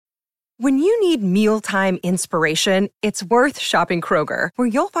When you need mealtime inspiration, it's worth shopping Kroger, where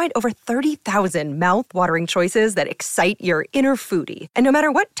you'll find over 30,000 mouth-watering choices that excite your inner foodie. And no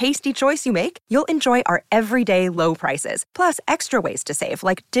matter what tasty choice you make, you'll enjoy our everyday low prices, plus extra ways to save,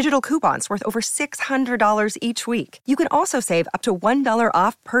 like digital coupons worth over $600 each week. You can also save up to $1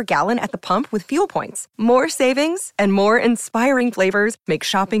 off per gallon at the pump with fuel points. More savings and more inspiring flavors make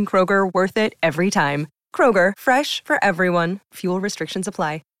shopping Kroger worth it every time. Kroger, fresh for everyone. Fuel restrictions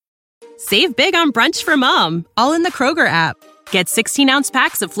apply. Save big on brunch for mom, all in the Kroger app. Get 16-ounce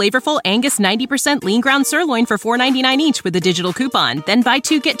packs of flavorful Angus 90% lean ground sirloin for $4.99 each with a digital coupon. Then buy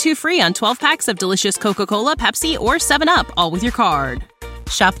 2, get 2 free on 12 packs of delicious Coca-Cola, Pepsi, or 7-Up, all with your card.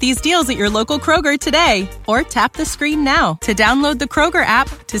 Shop these deals at your local Kroger today, or tap the screen now to download the Kroger app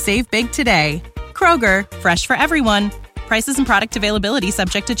to save big today. Kroger, fresh for everyone. Prices and product availability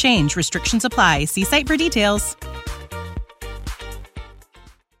subject to change. Restrictions apply. See site for details.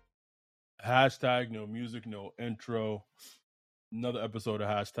 Hashtag no music, no intro. Another episode of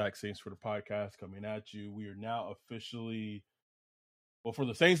Hashtag Saints for the podcast coming at you. We are now officially, well, for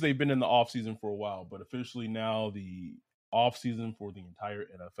the Saints, they've been in the offseason for a while, but officially now the offseason for the entire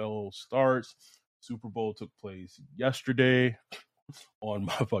NFL starts. Super Bowl took place yesterday on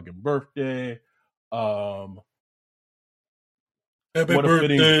my fucking birthday. Happy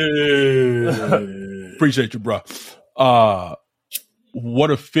birthday. Appreciate you, bro. What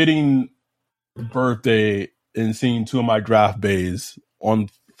a fitting birthday, and seeing two of my draft bays on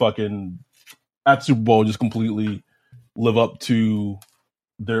fucking at Super Bowl just completely live up to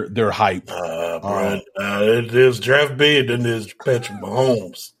their hype. There's draft bay, and then there's Patrick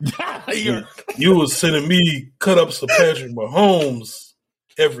Mahomes. You was sending me cut ups of Patrick Mahomes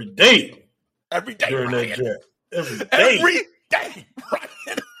every day during that draft. Every day,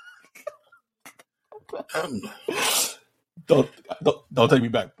 Ryan. Don't take me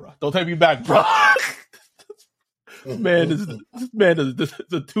back, bro. Don't take me back, bro. This man is a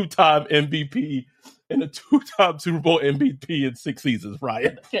 2-time MVP and a 2-time Super Bowl MVP in 6 seasons,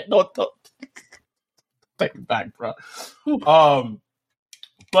 Ryan. Don't take me back, bro.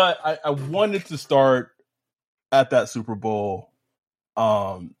 But I wanted to start at that Super Bowl,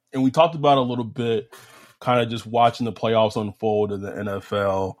 and we talked about it a little bit, kind of just watching the playoffs unfold in the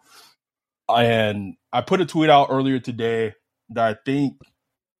NFL. And I put a tweet out earlier today that I think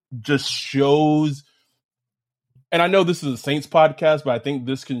just shows, and I know this is a Saints podcast, but I think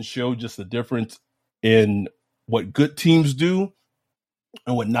this can show just the difference in what good teams do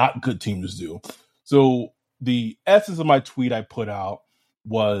and what not good teams do. So the essence of my tweet I put out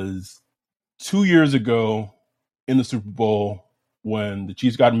was 2 years ago in the Super Bowl when the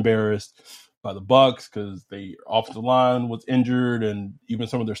Chiefs got embarrassed by the Bucks because the offensive line was injured and even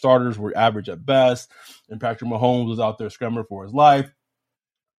some of their starters were average at best, and Patrick Mahomes was out there scrambling for his life.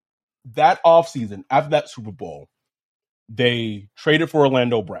 That offseason, after that Super Bowl, they traded for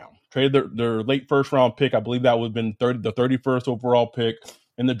Orlando Brown, traded their late first-round pick. I believe that would have been the 31st overall pick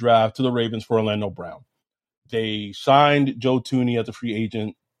in the draft to the Ravens for Orlando Brown. They signed Joe Thuney as a free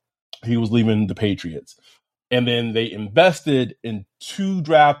agent. He was leaving the Patriots. And then they invested in 2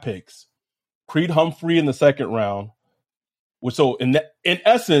 draft picks, Creed Humphrey in the second round, which so in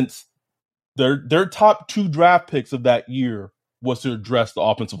essence, their top 2 draft picks of that year was to address the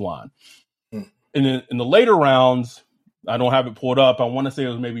offensive line. And then in the later rounds, I don't have it pulled up. I want to say it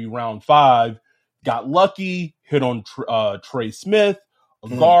was maybe round 5. Got lucky, hit on Trey Smith, a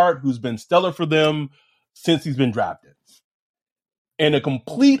guard who's been stellar for them since he's been drafted. And a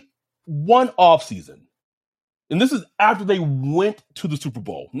complete one offseason. And this is after they went to the Super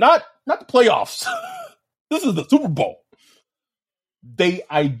Bowl, not the playoffs. This is the Super Bowl. They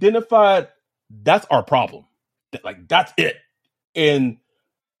identified that's our problem. That's it. And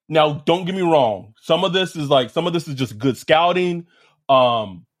now, don't get me wrong. Some of this is just good scouting.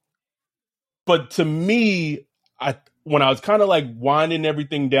 But to me, when I was kind of like winding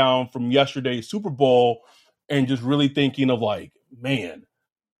everything down from yesterday's Super Bowl and just really thinking of like, man,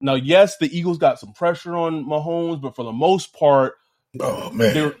 now, yes, the Eagles got some pressure on Mahomes, but for the most part,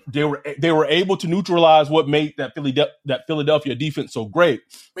 they were able to neutralize what made that Philadelphia defense so great.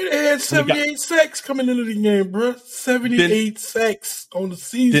 I mean, they had 78 sacks coming into the game, bro. 78 sacks on the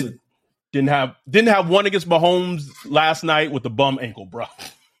season. Didn't have one against Mahomes last night with the bum ankle, bro.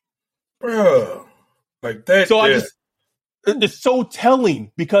 Bro, like that. So it's so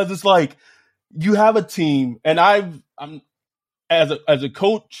telling because it's like you have a team, and I'm as a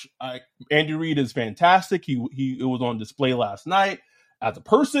coach, Andy Reid is fantastic. It was on display last night. As a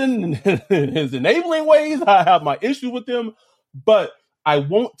person, in his enabling ways, I have my issues with him, but I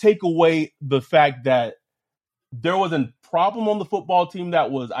won't take away the fact that there was a problem on the football team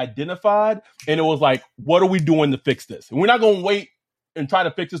that was identified, and it was like, what are we doing to fix this? And we're not going to wait and try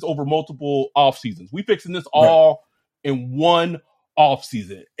to fix this over multiple off seasons. We fixing this all in one off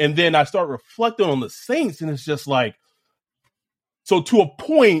season. And then I start reflecting on the Saints, and it's just like, so to a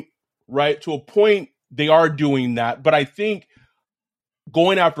point, right? To a point, they are doing that. But I think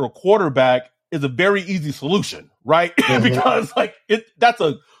going after a quarterback is a very easy solution, right? Because like that's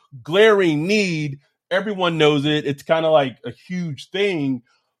a glaring need. Everyone knows it. It's kind of like a huge thing.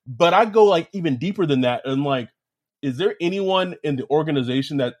 But I go like even deeper than that. And like, is there anyone in the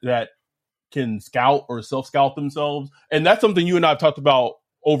organization that can scout or self-scout themselves? And that's something you and I have talked about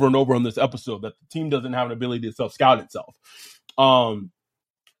over and over on this episode, that the team doesn't have an ability to self-scout itself.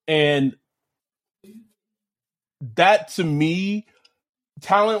 And that to me,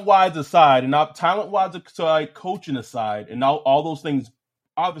 talent-wise aside, and not talent-wise aside, coaching aside, and all those things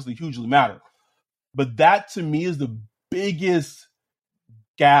obviously hugely matter. But that to me is the biggest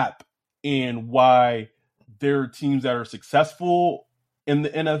gap in why there are teams that are successful in the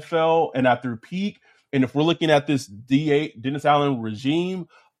NFL and at their peak. And if we're looking at this Dennis Allen regime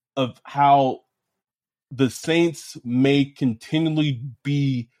of how the Saints may continually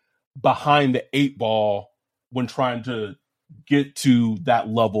be behind the 8 ball when trying to get to that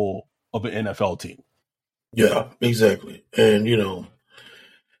level of an NFL team. Yeah, exactly. And,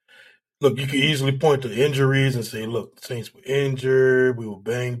 look, you can easily point to injuries and say, look, the Saints were injured, we were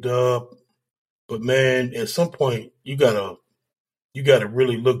banged up. But man, at some point you gotta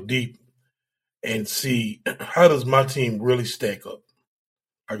really look deep and see, how does my team really stack up?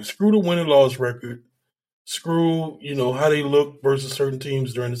 I can screw the win and loss record, screw, how they look versus certain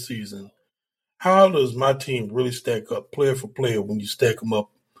teams during the season. How does my team really stack up player for player when you stack them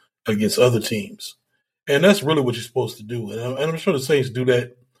up against other teams? And that's really what you're supposed to do. And I'm sure the Saints do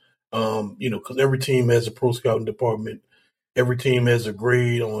that, because every team has a pro scouting department. Every team has a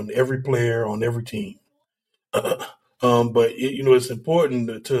grade on every player on every team. But it's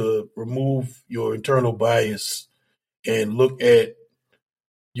important to remove your internal bias and look at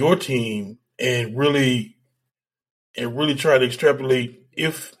your team and really try to extrapolate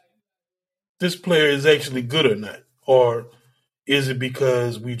if this player is actually good or not. Or is it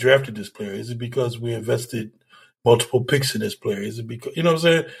because we drafted this player? Is it because we invested multiple picks in this player? Is it because, you know what I'm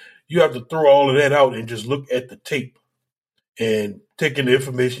saying? You have to throw all of that out and just look at the tape and take in the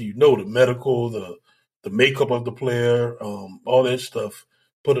information, the medical, the makeup of the player, all that stuff,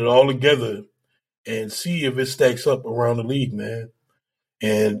 put it all together and see if it stacks up around the league, man.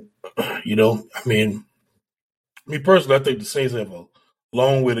 And, me personally, I think the Saints have a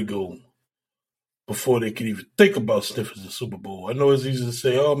long way to go before they can even think about sniffing the Super Bowl. I know it's easy to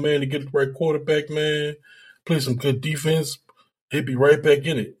say, oh, man, to get the right quarterback, man, play some good defense, they'd be right back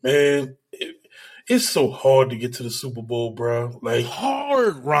in it. Man, it's so hard to get to the Super Bowl, bro. Like,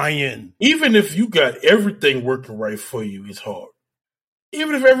 hard, Ryan. Even if you got everything working right for you, it's hard.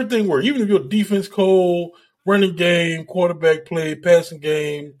 Even if everything works, even if your defense cold, running game, quarterback play, passing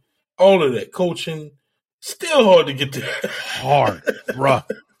game, all of that, coaching, still hard to get there. Hard, bro.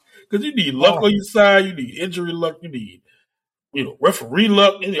 Because you need luck on your side, you need injury luck, you need, referee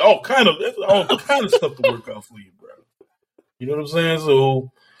luck, you need all kind of stuff to work out for you, bro. You know what I'm saying?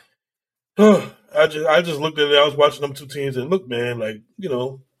 So, I just looked at it. I was watching them two teams, and look, man, like,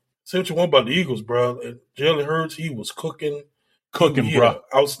 say what you want about the Eagles, bro. And Jalen Hurts, he was cooking, bro.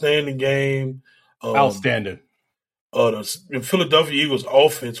 Outstanding game. Outstanding. The Philadelphia Eagles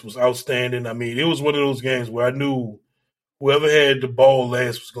offense was outstanding. I mean, it was one of those games where I knew whoever had the ball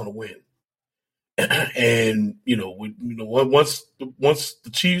last was going to win. And once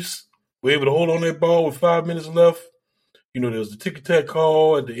the Chiefs were able to hold on that ball with 5 minutes left, there was the ticky-tack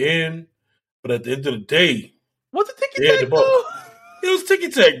call at the end. But at the end of the day, what's a ticky-tack call? It was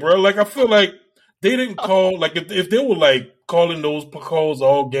ticky-tack, bro. Like, I feel like they didn't call, like, if they were, like, calling those calls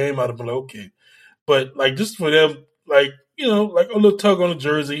all game, I'd have been like, okay. But, like, just for them, like, like a little tug on the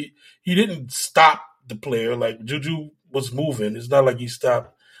jersey, he didn't stop the player. Like, Juju was moving. It's not like he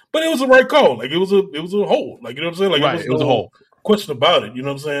stopped. But it was the right call. Like, it was a hold. Like, you know what I'm saying? Like, right, it was a hold. Question about it. You know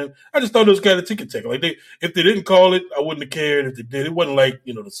what I'm saying? I just thought it was kind of ticky-tack. Like, if they didn't call it, I wouldn't have cared. If they did, it wasn't like,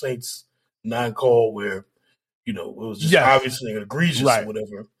 the Saints non-call where, it was just obviously egregious or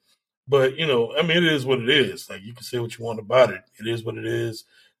whatever. But, it is what it is. Like, you can say what you want about it. It is what it is.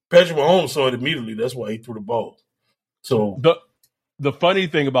 Patrick Mahomes saw it immediately. That's why he threw the ball. So the funny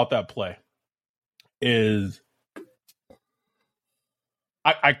thing about that play is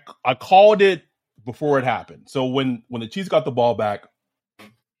I called it before it happened. So when the Chiefs got the ball back,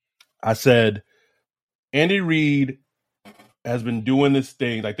 I said, Andy Reid has been doing this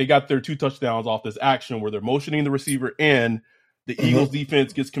thing. Like, they got their 2 touchdowns off this action where they're motioning the receiver in. The Eagles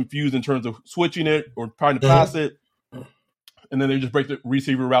defense gets confused in terms of switching it or trying to pass it. And then they just break the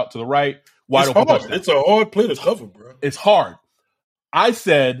receiver route to the right. Wide open touchdown. It's a hard play to cover, bro. It's hard. I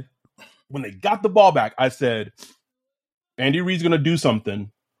said, when they got the ball back, I said, Andy Reid's going to do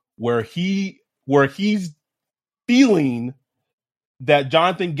something where he's feeling that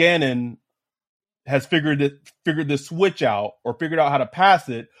Jonathan Gannon has figured this switch out or figured out how to pass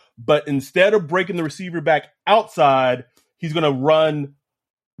it, but instead of breaking the receiver back outside, he's going to run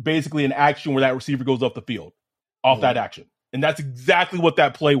basically an action where that receiver goes up the field off that action. And that's exactly what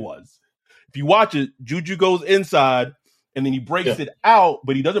that play was. If you watch it, Juju goes inside and then he breaks it out,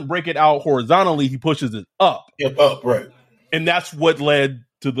 but he doesn't break it out horizontally. He pushes it up. Up, right. And that's what led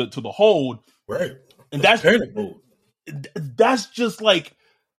to the hold. Right. And that's just like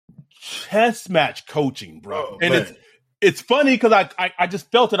chess match coaching, bro. And it's funny because I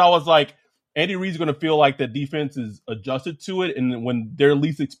just felt it. I was like, Andy Reid's going to feel like the defense is adjusted to it. And when they're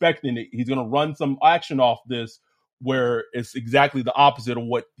least expecting it, he's going to run some action off this where it's exactly the opposite of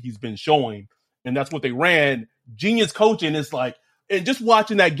what he's been showing. And that's what they ran. Genius coaching is like, and just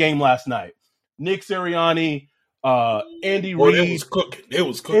watching that game last night, Nick Sirianni, Andy Reid. It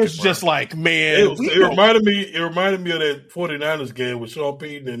was cooking. It's just like, man. It reminded me of that 49ers game with Sean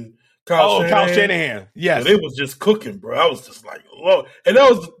Payton and Kyle Shanahan. Yes. And it was just cooking, bro. I was just like, Lord. And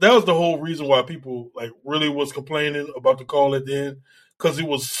that was the whole reason why people like really was complaining about the call at the end. Because it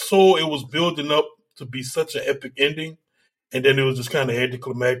was building up to be such an epic ending. And then it was just kind of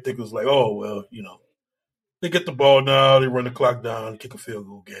anticlimactic. It was like, oh, well, they get the ball now, they run the clock down, kick a field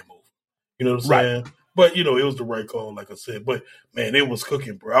goal, game over. You know what I'm saying? But, it was the right call, like I said. But, man, it was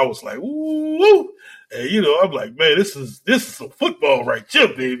cooking, bro. I was like, ooh. And, I'm like, man, this is a football right here,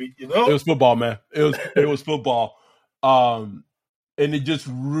 baby, It was football, man. It was football. And it just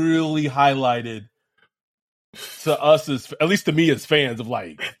really highlighted to us, at least to me as fans, of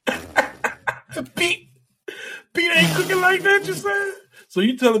like. Pete ain't cooking like that, you said? So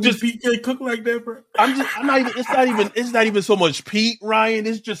you telling me Pete can't cook like that, bro? It's not even so much Pete, Ryan.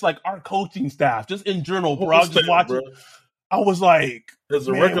 It's just like our coaching staff, just in general, bro. I was just watching. Bro. I was like, there's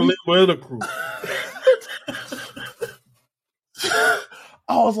a record label of the crew.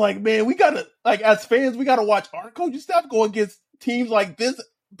 I was like, man, we gotta, like, as fans, we gotta watch our coaching staff go against teams like this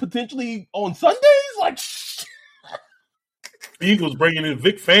potentially on Sundays. Like, the Eagles bringing in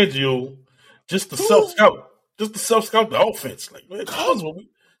Vic Fangio just to self-scout. Just to self-scout the offense. Like, man, that's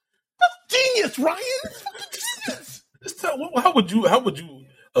genius, Ryan. How would you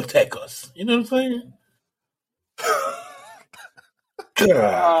attack us? You know what I'm saying?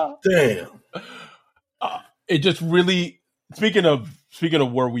 God damn. It just really, speaking of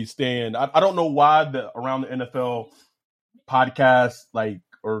where we stand, I don't know why around the NFL podcast, like,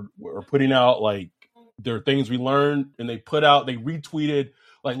 or putting out like there are things we learned, and they retweeted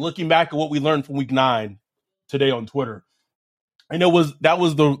like looking back at what we learned from week 9 today on Twitter. And that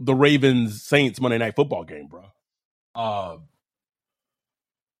was the Ravens Saints Monday Night Football game, bro.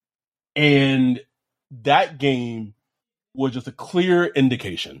 And that game was just a clear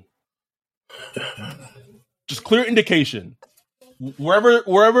indication. Just clear indication.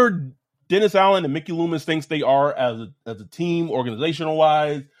 Wherever Dennis Allen and Mickey Loomis thinks they are as a team, organizational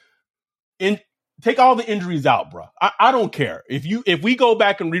wise, and take all the injuries out, bro. I don't care. If we go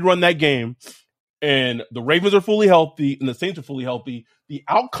back and rerun that game and the Ravens are fully healthy and the Saints are fully healthy, the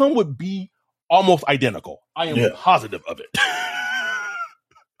outcome would be almost identical. I am positive of it.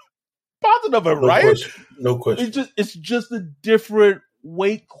 Positive of it, right? No question. It's just a different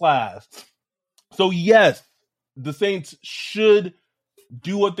weight class. So yes, the Saints should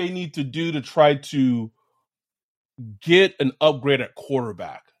do what they need to do to try to get an upgrade at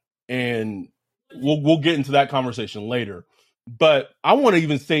quarterback. And we'll get into that conversation later. But I want to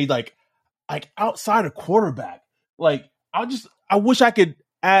even say like outside of quarterback, like I wish I could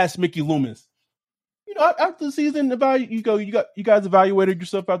ask Mickey Loomis, after the season, you guys evaluated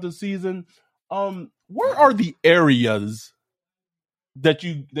yourself after the season. Where are the areas that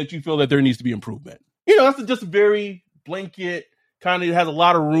you feel that there needs to be improvement? That's just a very blanket kind of has a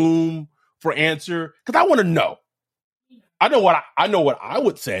lot of room for answer, because I want to know. I know what I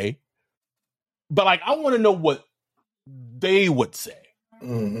would say, but like I want to know what they would say.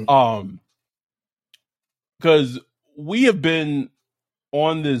 Mm-hmm. Because we have been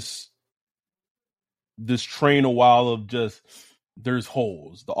on this train a while of just there's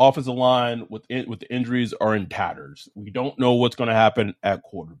holes. The offensive line with the injuries are in tatters. We don't know what's going to happen at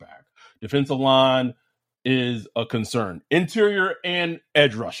quarterback. Defensive line is a concern. Interior and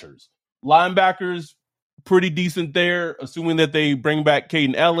edge rushers. Linebackers, pretty decent there, assuming that they bring back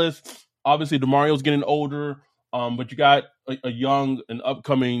Caden Ellis. Obviously, DeMario's getting older, but you got a young and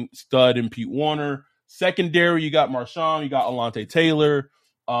upcoming stud in Pete Warner. Secondary, you got Marshawn, you got Alontae Taylor.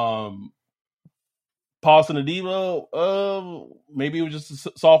 Paul Sinadivo, maybe it was just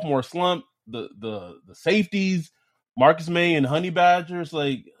a sophomore slump. The safeties, Marcus May and Honey Badgers,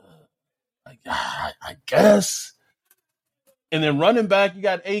 I guess. And then running back, you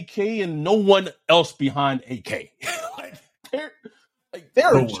got AK and no one else behind AK.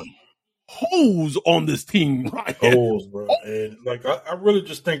 there are holes on this team, right? Holes, bro. And I really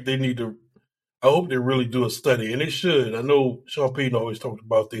just think they need to. I hope they really do a study, and they should. I know Sean Payton always talked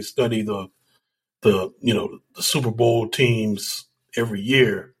about they study the Super Bowl teams every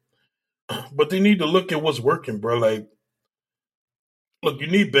year, but they need to look at what's working, bro. Look, you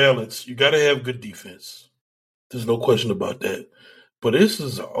need balance. You got to have good defense. There's no question about that. But this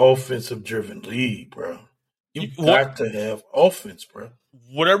is an offensive-driven league, bro. You got to have offense, bro.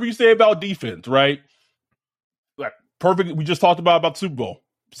 Whatever you say about defense, right? Perfect. We just talked about the Super Bowl.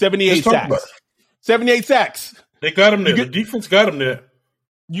 78 sacks. 78 sacks. They got him there. The defense got him there.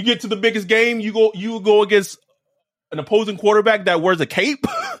 You get to the biggest game, you go against an opposing quarterback that wears a cape,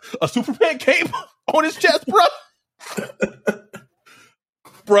 a Superman cape on his chest, bro.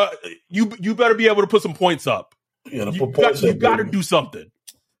 Bro, you better be able to put some points up. You got to do something.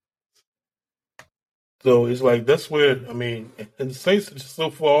 So it's that's where, and the Saints are just so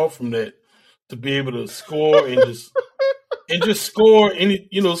far off from that to be able to score and just score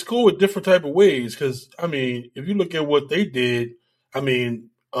score with different type of ways. Because if you look at what they did,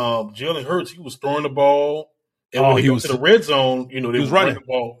 Jalen Hurts, he was throwing the ball, and when he was to the red zone, they was running the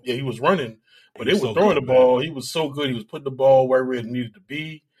ball. Yeah, he was running, but they were throwing the ball. He was so good. He was putting the ball where it needed to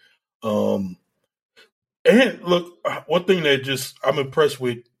be. And look, one thing that I'm impressed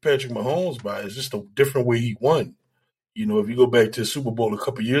with Patrick Mahomes by is just a different way he won. If you go back to the Super Bowl a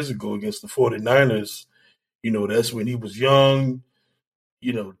couple years ago against the 49ers, that's when he was young.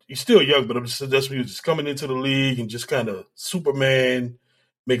 He's still young, but that's when he was just coming into the league and just kind of Superman,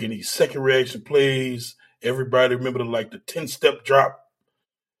 making these second reaction plays. Everybody remember the 10-step drop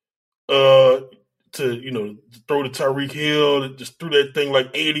to throw to Tyreek Hill, just threw that thing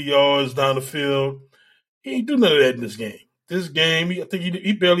 80 yards down the field. He ain't do none of that in this game. This game, I think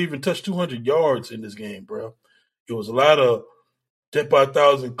he barely even touched 200 yards in this game, bro. It was a lot of death by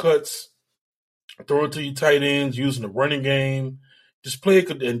 1,000 cuts, throwing to your tight ends, using the running game, just play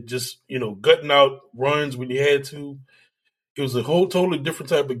and just, gutting out runs when you had to. It was a whole totally different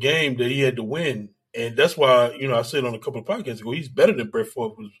type of game that he had to win. And that's why, I said on a couple of podcasts ago, he's better than Brett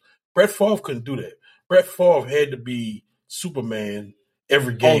Favre. Brett Favre couldn't do that. Brett Favre had to be Superman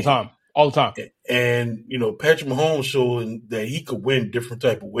every game. All the time. And, Patrick Mahomes showing that he could win different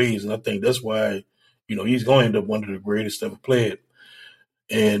type of ways. And I think that's why, he's going to end up one of the greatest ever played.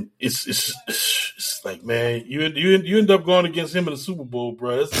 And it's man, you end up going against him in the Super Bowl,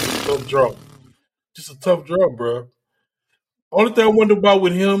 bro. That's a tough draw. Just a tough draw, bro. Only thing I wonder about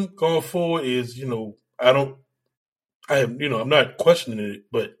with him going forward is, I'm not questioning it,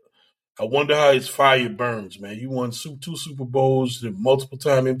 but I wonder how his fire burns, man. You won 2 Super Bowls, multiple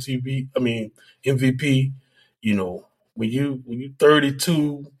time MVP. When you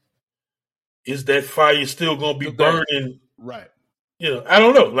 32, is that fire still gonna be burning? Right. I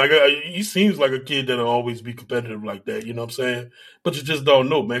don't know. He seems like a kid that'll always be competitive like that. You know what I'm saying? But you just don't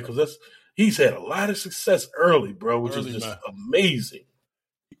know, man, because he's had a lot of success early, bro, which is just amazing.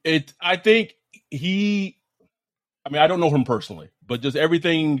 I think I don't know him personally, but just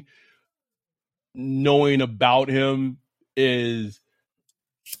everything knowing about him is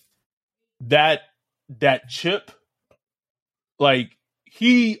that chip,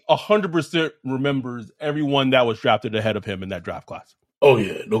 he 100% remembers everyone that was drafted ahead of him in that draft class. Oh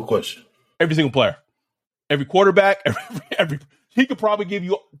yeah, no question. Every single player, every quarterback, every he could probably give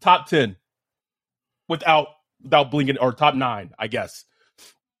you top 10 without blinking, or top 9, I guess.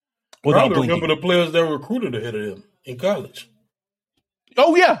 I remember the players that were recruited ahead of him in college.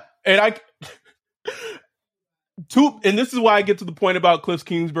 Oh yeah, and and this is why I get to the point about Cliff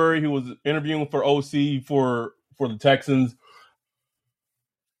Kingsbury, who was interviewing for OC for the Texans.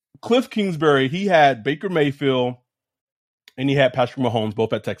 Cliff Kingsbury, he had Baker Mayfield and he had Patrick Mahomes,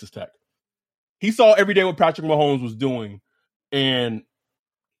 both at Texas Tech. He saw every day what Patrick Mahomes was doing, and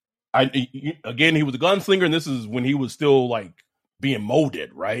he was a gunslinger, and this is when he was still being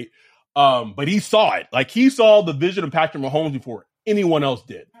molded, right? But he saw it. He saw the vision of Patrick Mahomes before anyone else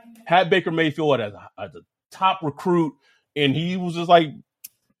did. Had Baker Mayfield as a top recruit, and he was just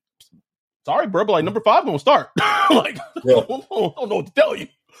sorry, bro, but number 5 gonna start. I don't know what to tell you.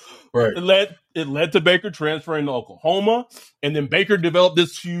 Right. And let it led to Baker transferring to Oklahoma, and then Baker developed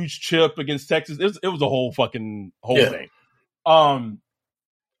this huge chip against Texas. It was a whole thing.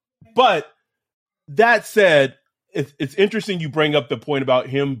 But that said, it's interesting you bring up the point about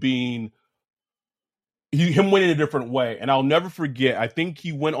him winning a different way. And I'll never forget, I think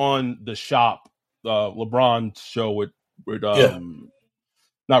he went on the Shop, LeBron's show with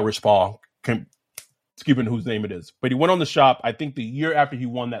not Rich Paul, skipping whose name it is, but he went on the Shop, I think the year after he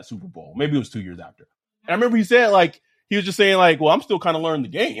won that Super Bowl. Maybe it was 2 years after. And I remember he said, like, he was just saying, like, well, I'm still kind of learning the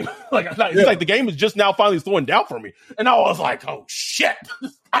game. It's like the game is just now finally slowing down for me. And I was like, oh, shit,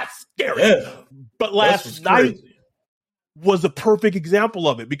 that's scary. Yeah. But last night was a perfect example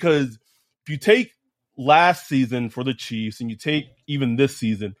of it, because if you take last season for the Chiefs and you take even this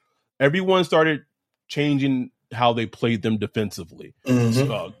season, everyone started changing how they played them defensively.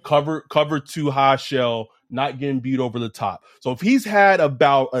 Cover too high shell, not getting beat over the top. So if he's had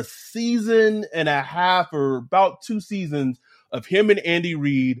about a season and a half or about 2 seasons of him and Andy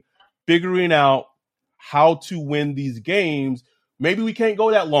Reid figuring out how to win these games, maybe we can't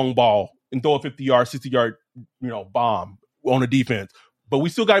go that long ball and throw a 50-yard, 60-yard, bomb on a defense, but we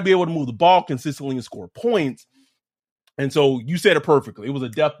still got to be able to move the ball consistently and score points. And so you said it perfectly. It was a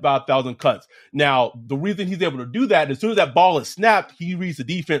death by 1,000 cuts. Now, the reason he's able to do that, as soon as that ball is snapped, he reads the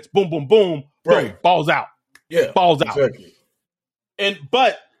defense, boom, boom, boom, right. Boom, ball's out. Yeah, ball's out.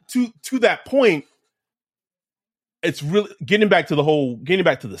 But to that point, it's really getting back to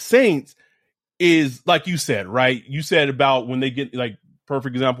the Saints is like you said, right? You said about when they get, like,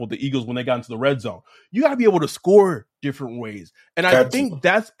 perfect example, the Eagles, when they got into the red zone, you got to be able to score different ways. And I think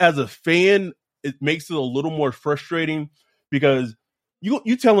that's, as a fan, it makes it a little more frustrating, because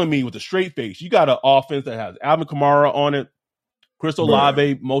you telling me with a straight face, you got an offense that has Alvin Kamara on it, Chris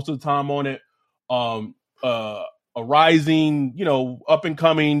Olave most of the time on it, a rising, up and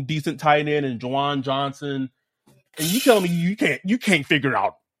coming decent tight end and Juwan Johnson, and you telling me you can't figure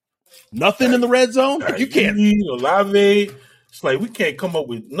out nothing in the red zone? You can't. Olave, it's like we can't come up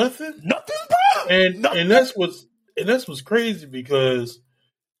with nothing, bro. And that's what's crazy, because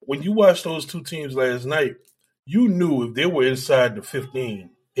when you watch those two teams last night, you knew if they were inside the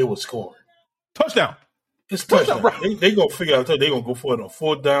 15, they were scoring. Touchdown. It's touchdown. They going to figure out, they're going to go for it on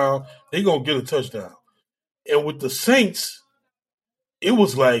 4th down. They're going to get a touchdown. And with the Saints, it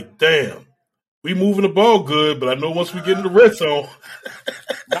was like, damn, we moving the ball good, but I know once we get in the red zone,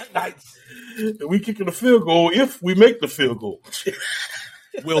 nice. We kicking the field goal if we make the field goal.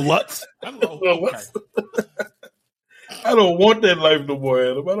 Will Lutz. I don't want that life no more,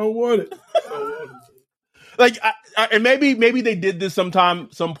 Adam. I don't want it. Like, and maybe they did this some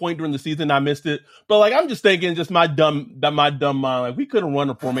point during the season. I missed it, but like, I'm just thinking, just my dumb mind. Like, we could have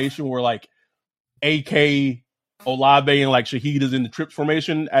run a formation where like AK, Olave, and like Shaheed is in the trips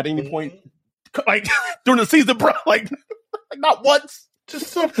formation at any point, like during the season, bro. Like not once. Just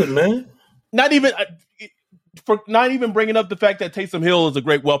something, man. Not even bringing up the fact that Taysom Hill is a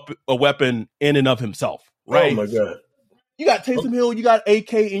great weapon in and of himself. Right? Oh my God. You got Taysom Hill, you got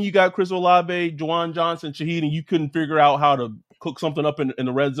AK, and you got Chris Olave, Juwan Johnson, Shaheed, and you couldn't figure out how to cook something up in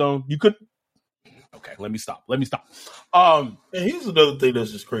the red zone. You couldn't. Okay, let me stop. And here's another thing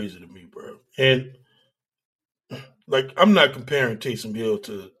that's just crazy to me, bro. And like, I'm not comparing Taysom Hill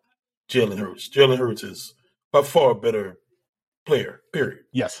to Jalen Hurts. Jalen Hurts is by far a better player, period.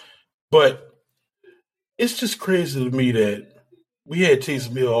 Yes. But it's just crazy to me that we had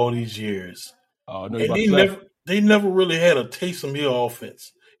Taysom Hill all these years. No, and they never really had a Taysom Hill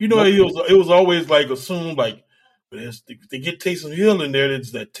offense. It was always like assumed, like, they get Taysom Hill in there,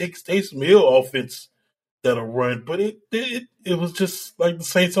 it's that takes Taysom Hill offense that'll run. But it was just like the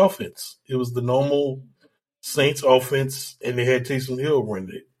Saints offense. It was the normal Saints offense, and they had Taysom Hill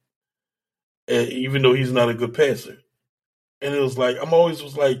running it, even though he's not a good passer. And it was like,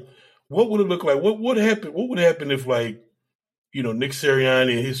 was like, what would it look like? What would happen? What would happen if, like, Nick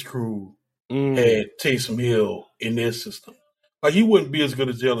Sirianni and his crew had Taysom Hill in their system? Like, he wouldn't be as good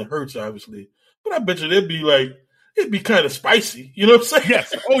as Jalen Hurts, obviously, but I bet you it'd be kind of spicy. You know what I'm saying?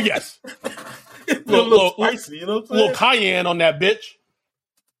 Yes. Oh, yes. It'd be a little spicy. You know what I'm saying? A little cayenne on that bitch.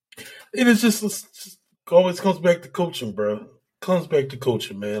 It is just always comes back to coaching, bro. Comes back to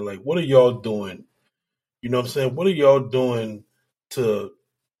coaching, man. Like, what are y'all doing? You know what I'm saying? What are y'all doing to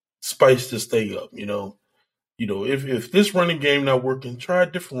spice this thing up? If this running game not working, try a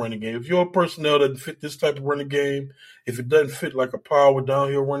different running game. If your personnel doesn't fit this type of running game, if it doesn't fit like a power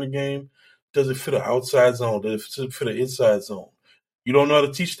downhill running game, does it fit an outside zone? Does it fit an inside zone? You don't know how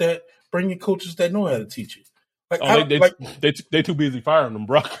to teach that? Bring in coaches that know how to teach it. They too busy firing them,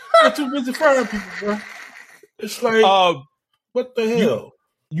 bro. They're too busy firing people, bro. It's like, what the hell?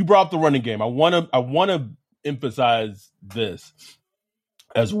 you brought up the running game. I want to emphasize this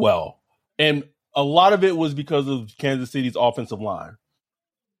as well. And a lot of it was because of Kansas City's offensive line.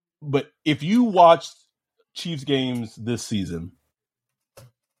 But if you watched Chiefs games this season,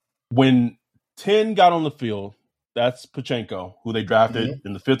 when 10 got on the field, that's Pacheco, who they drafted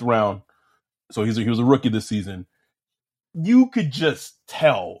in the 5th round. So he was a rookie this season. You could just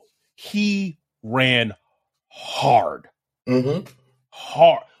tell he ran hard.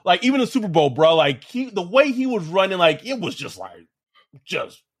 Hard. Like, even the Super Bowl, bro, like, the way he was running, like, it was just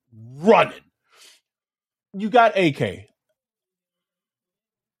running. You got AK.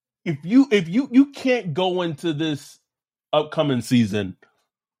 If you can't go into this upcoming season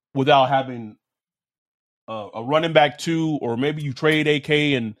without having a running back 2, or maybe you trade AK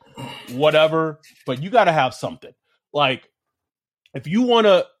and whatever, but you got to have something. Like, if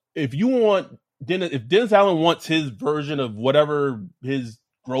Dennis Allen wants his version of whatever his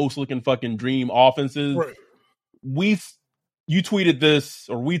gross looking fucking dream offense is, right. You tweeted this,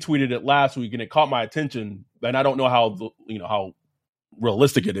 or we tweeted it last week, and it caught my attention. And I don't know how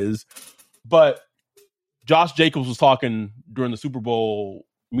realistic it is, but Josh Jacobs was talking during the Super Bowl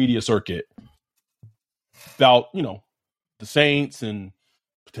media circuit about, the Saints and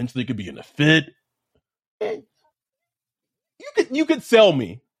potentially could be in a fit. And you could sell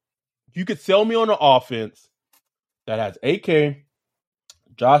me. You could sell me on an offense that has AK,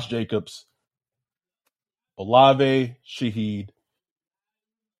 Josh Jacobs, Olave, Shaheed.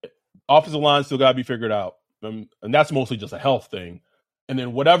 Offensive line still got to be figured out. And that's mostly just a health thing. And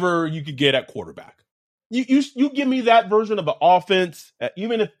then whatever you could get at quarterback. You give me that version of an offense,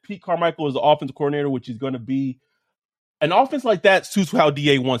 even if Pete Carmichael is the offensive coordinator, which he's going to be. An offense like that suits how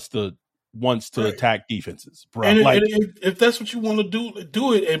DA wants to right. attack defenses, bro. And if that's what you want to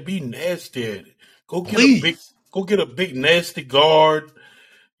do it and be nasty at it. Go get a big nasty guard.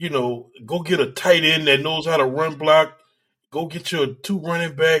 Go get a tight end that knows how to run block. Go get your 2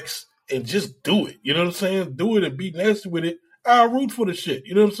 running backs and just do it. You know what I'm saying? Do it and be nasty with it. I'll root for the shit.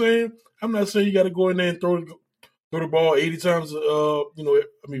 You know what I'm saying? I'm not saying you got to go in there and throw the ball 80 times,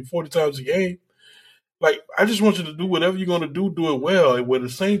 40 times a game. Like, I just want you to do whatever you're going to do it well. And where the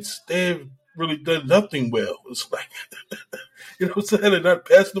Saints, they've really done nothing well. It's like, you know what I'm saying? They're not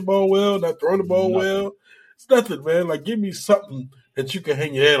passing the ball well, not throwing the ball well. It's nothing, man. Like, give me something that you can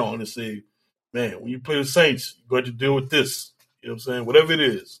hang your head on and say, man, when you play the Saints, you're going to deal with this. You know what I'm saying? Whatever it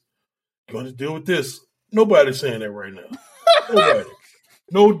is, you're going to deal with this. Nobody's saying that right now. Nobody.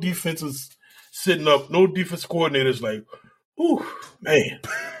 No defense is sitting up. No defense coordinators like, ooh, man.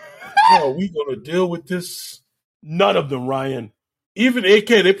 How are we going to deal with this? None of them, Ryan. Even AK,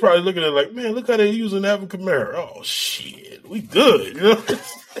 they probably looking at it like, man, look how they're using Alvin Kamara. Oh, shit. We good. You know? Got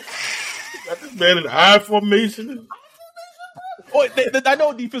this man in the I formation. I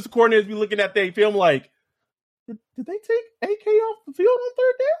know defensive coordinators be looking at their film like, did they take AK off the field on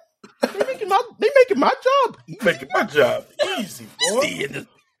 3rd down? They making my job. Making my job easy, boy.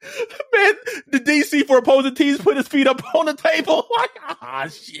 Man, the DC for opposing teams put his feet up on the table. Like,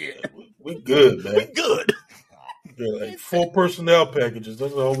 shit. We good, man. We good. Like 4 personnel packages.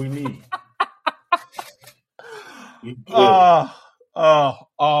 That's all we need. We good.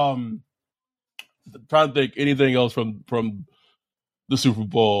 Trying to think anything else from the Super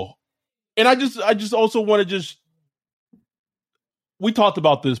Bowl. And I just also want to we talked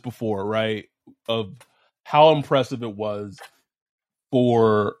about this before, right? Of how impressive it was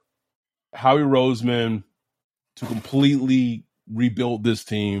for Howie Roseman to completely rebuild this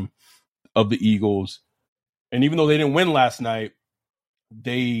team of the Eagles. And even though they didn't win last night,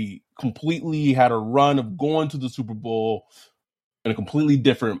 they completely had a run of going to the Super Bowl in a completely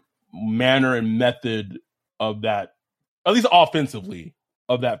different manner and method of that, at least offensively,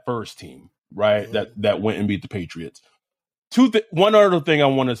 of that first team, right? Mm-hmm. That went and beat the Patriots. One other thing I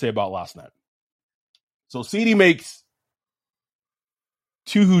want to say about last night. So CD makes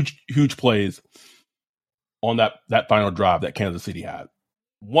 2 huge plays on that final drive that Kansas City had.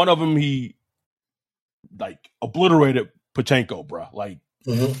 One of them, he obliterated Pacheco, bro.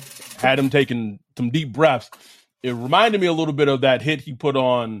 Had him taking some deep breaths. It reminded me a little bit of that hit he put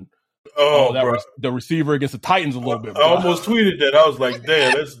on the receiver against the Titans a little bit, bro. I almost tweeted that. I was like,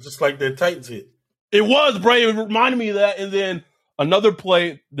 damn, that's just like that Titans hit. It was, bro. It reminded me of that. And then another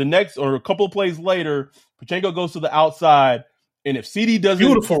play, a couple of plays later, Pacheco goes to the outside, and if CD doesn't...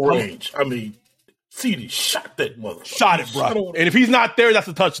 Beautiful range. I mean, CD shot that motherfucker. Shot it, bro. And if he's not there, that's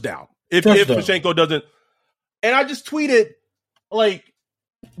a touchdown. If Pacheco doesn't... And I just tweeted,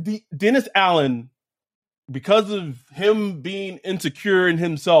 the Dennis Allen, because of him being insecure in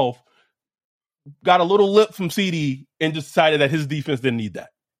himself, got a little lip from CD and just decided that his defense didn't need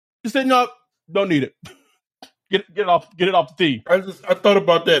that. Just said, no, don't need it. Get it off the tee. I thought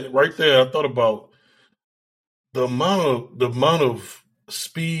about that right there. I thought about the amount of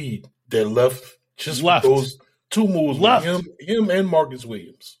speed that left just with those two moves with him and Marcus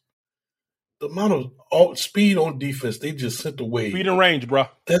Williams. The amount of speed on defense they just sent away. Speed and range, bro.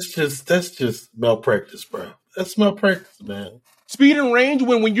 That's just malpractice, bro. That's malpractice, man. Speed and range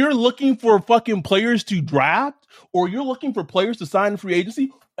when you're looking for fucking players to draft or you're looking for players to sign in free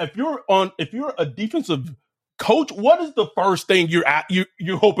agency. If you're a defensive coach, what is the first thing you're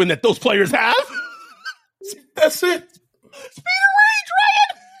hoping that those players have? That's it. Speed and range,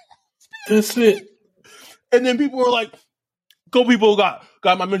 Ryan. That's it. And then people were like, people got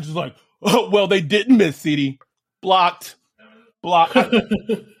my mentions like, oh, well, they didn't miss CD. Blocked.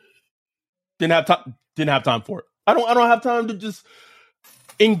 Didn't have time for it. I don't have time to just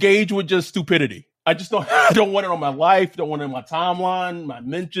engage with just stupidity. I just don't. I don't want it on my life. Don't want it on my timeline, my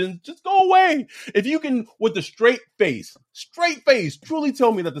mentions. Just go away. If you can, with a straight face, truly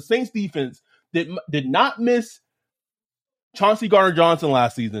tell me that the Saints defense did not miss Chauncey Gardner-Johnson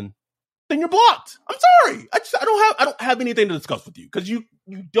last season, then you're blocked. I'm sorry. I don't have anything to discuss with you because you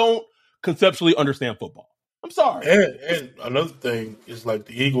don't conceptually understand football. I'm sorry. And another thing is like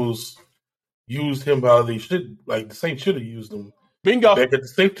the Eagles used him how they should. Like the Saints should have used him. Bingo. Back at the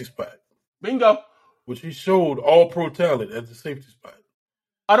safety spot. Bingo. Which he showed all pro talent at the safety spot.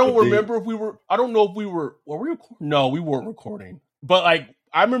 I don't remember if we were. I don't know if we were. Were we recording? No, we weren't recording. But like,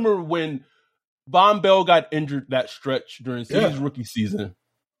 I remember when Von Bell got injured that stretch during CD's rookie season,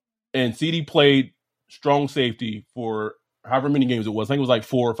 and CD played strong safety for however many games it was. I think it was like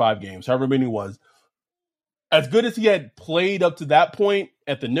 4 or 5 games, however many it was. As good as he had played up to that point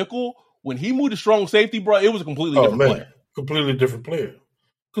at the nickel, when he moved to strong safety, bro, it was a completely different player. Completely different player.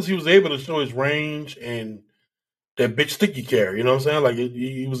 Because he was able to show his range and that big stick he carry. You know what I'm saying? Like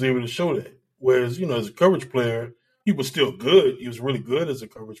he was able to show that. Whereas, as a coverage player, he was still good. He was really good as a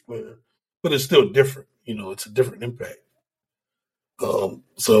coverage player. But it's still different. It's a different impact. So,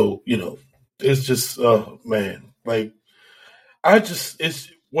 it's just, man. Like,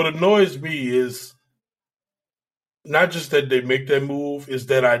 what annoys me is not just that they make that move, is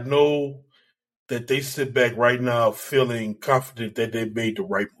that I know that they sit back right now feeling confident that they made the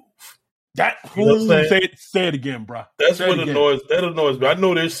right move. Say it again, bro. That's what annoys me. I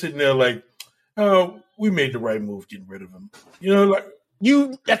know they're sitting there like, oh, we made the right move getting rid of him.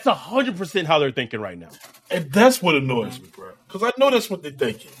 That's 100% how they're thinking right now. And that's what annoys me, bro. Because I know that's what they're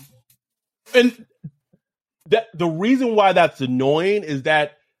thinking. And the reason why that's annoying is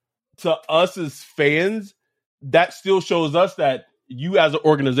that to us as fans, that still shows us that you as an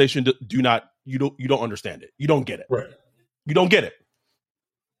organization you don't understand it. You don't get it. Right. You don't get it.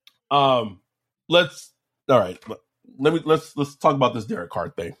 Let's talk about this Derek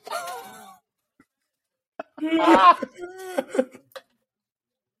Carr thing.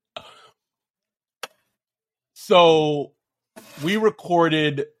 So we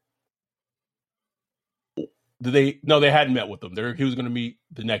recorded. They hadn't met with him. He was going to meet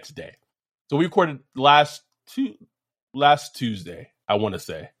the next day. So we recorded last Tuesday, I want to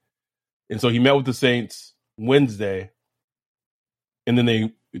say. And so he met with the Saints Wednesday, and then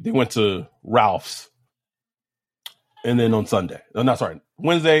they went to Ralph's, and then on Sunday.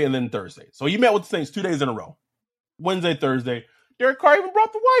 Wednesday and then Thursday. So he met with the Saints 2 days in a row. Wednesday, Thursday. Derek Carr even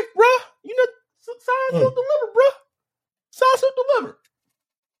brought the wife, bruh. Sign, seal, deliver, bruh. Sign, seal, deliver.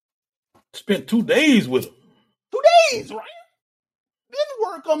 Spent 2 days with him. 2 days, right? Then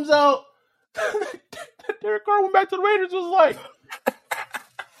word comes out that Derek Carr went back to the Raiders. Was like,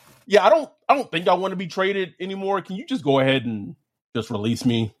 yeah, I don't think I want to be traded anymore. Can you just go ahead and just release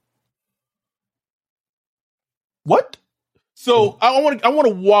me? What? So I want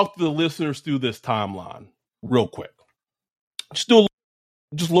to walk the listeners through this timeline real quick. Just a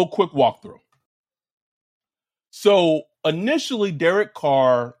little quick walkthrough. So initially, Derek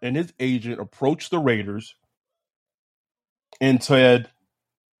Carr and his agent approached the Raiders and said,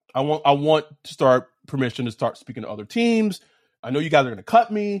 I want to start permission to start speaking to other teams. I know you guys are going to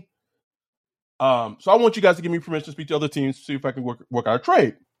cut me. So I want you guys to give me permission to speak to other teams to see if I can work out a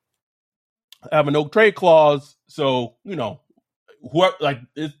trade. I have a no trade clause. So,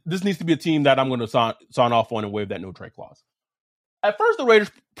 this needs to be a team that I'm going to sign off on and waive that no trade clause. At first, the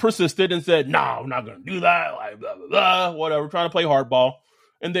Raiders persisted and said, no, I'm not going to do that. Like, blah, blah, blah, whatever, trying to play hardball.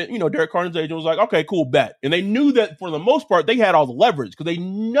 And then, Derek Carr's agent was like, okay, cool, bet. And they knew that for the most part, they had all the leverage because they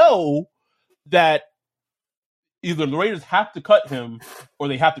know that either the Raiders have to cut him or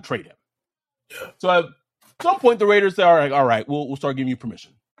they have to trade him. So at some point, the Raiders say, all right, we'll start giving you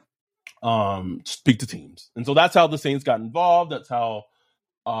permission to speak to teams. And so that's how the Saints got involved. That's how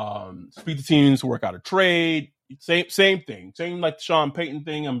Speak to teams to work out a trade. Same thing. Same like the Sean Payton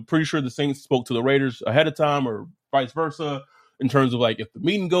thing. I'm pretty sure the Saints spoke to the Raiders ahead of time or vice versa in terms of like if the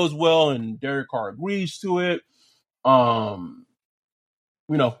meeting goes well and Derek Carr agrees to it, we'll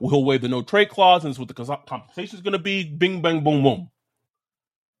waive the no trade clause and it's what the compensation is going to be. Bing, bang, boom, boom.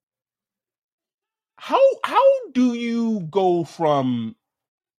 How do you go from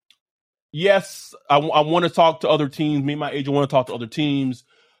yes, I want to talk to other teams. Me and my agent want to talk to other teams,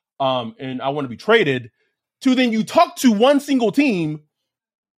 and I want to be traded. To then you talk to one single team,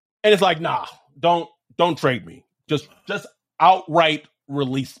 and it's like, nah, don't trade me. Just outright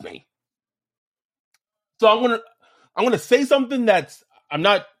release me. So I'm gonna say something that's I'm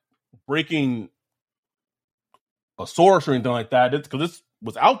not breaking a source or anything like that. It's because this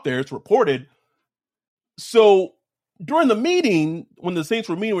was out there. It's reported. So during the meeting, when the Saints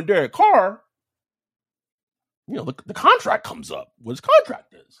were meeting with Derek Carr, the contract comes up. What his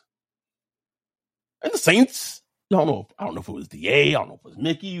contract is. And the Saints, I don't know if it was DA, I don't know if it was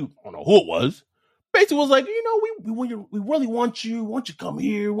Mickey, I don't know who it was. Basically was like, we really want you to come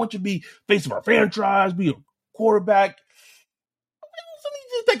here, want you to be face of our franchise, be a quarterback. So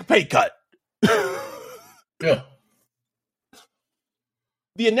you just take a pay cut. Yeah.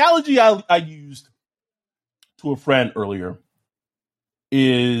 The analogy I used to a friend earlier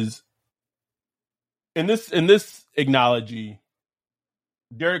is in this analogy,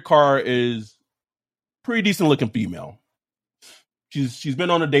 Derek Carr is pretty decent looking female. She's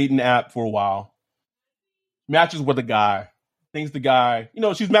been on a dating app for a while. Matches with a guy. Thinks the guy,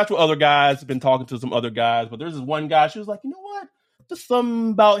 she's matched with other guys, been talking to some other guys, but there's this one guy, she was like, you know what? Just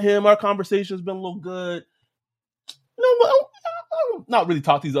something about him. Our conversation's been a little good. I'm not really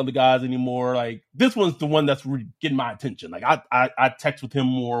talk to these other guys anymore. Like this one's the one that's really getting my attention. Like I text with him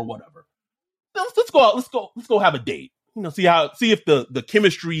more or whatever. Let's go out. Let's go have a date. See if the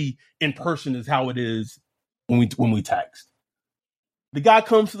chemistry in person is how it is when we text. The guy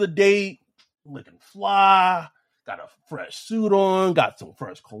comes to the date looking fly, got a fresh suit on, got some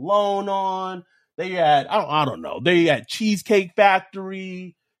fresh cologne on. They had I don't know. They had Cheesecake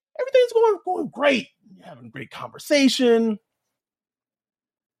Factory. Everything's going great. You're having a great conversation.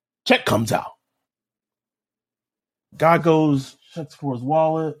 Check comes out. Guy goes, checks for his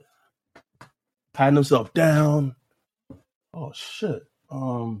wallet, patting himself down. Oh shit.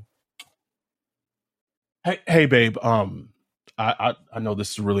 Hey babe, I know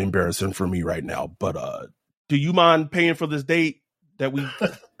this is really embarrassing for me right now, but do you mind paying for this date that we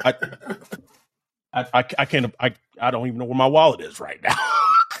I can't I don't even know where my wallet is right now.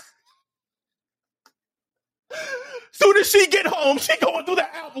 Soon as she get home, she going through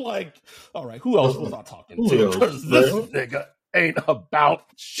the app like, all right, who else was I talking to? Because this nigga ain't about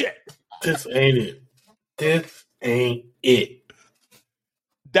shit. This ain't it.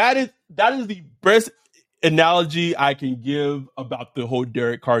 That is the best analogy I can give about the whole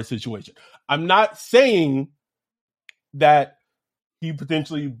Derek Carr situation. I'm not saying that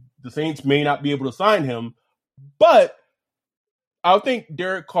the Saints may not be able to sign him, but I think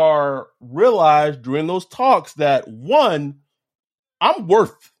Derek Carr realized during those talks that one, I'm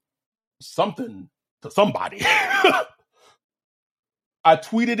worth something to somebody. I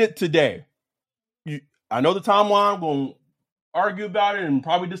tweeted it today. I know the timeline, I'm going to argue about it and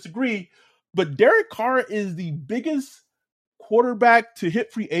probably disagree, but Derek Carr is the biggest quarterback to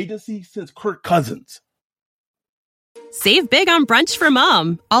hit free agency since Kirk Cousins. Save big on brunch for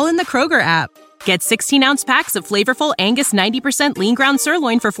mom, all in the Kroger app. Get 16-ounce packs of flavorful Angus 90% lean ground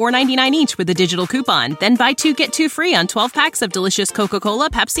sirloin for $4.99 each with a digital coupon. Then buy 2, get 2 free on 12 packs of delicious Coca-Cola,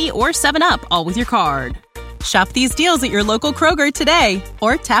 Pepsi, or 7-Up, all with your card. Shop these deals at your local Kroger today,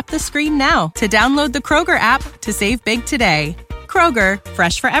 or tap the screen now to download the Kroger app to save big today. Kroger,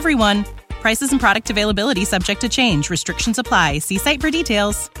 fresh for everyone. Prices and product availability subject to change. Restrictions apply. See site for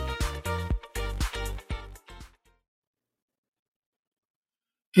details.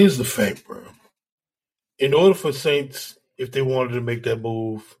 Here's the fact, bro. In order for Saints, if they wanted to make that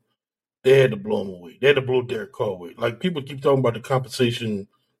move, they had to blow him away. They had to blow Derek Carr away. Like, people keep talking about the compensation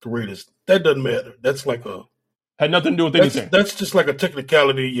to Raiders. That doesn't matter. That's like had nothing to do with anything. That's just like a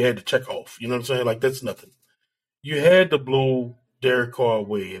technicality you had to check off. You know what I'm saying? Like, that's nothing. You had to blow Derek Carr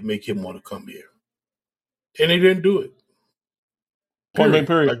away and make him want to come here. And they didn't do it. Period.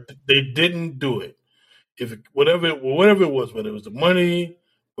 Like, they didn't do it. Whatever it was, whether it was the money,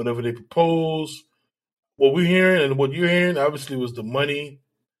 whatever they proposed, what we're hearing and what you're hearing obviously was the money.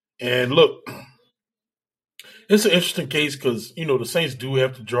 And look, it's an interesting case because, the Saints do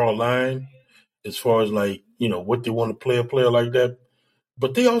have to draw a line as far as like, what they want to play a player like that.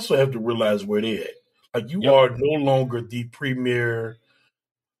 But they also have to realize where they're at. Like, you are no longer the premier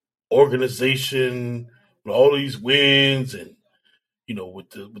organization with all these wins and, with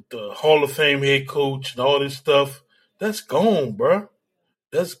the Hall of Fame head coach and all this stuff, that's gone, bro.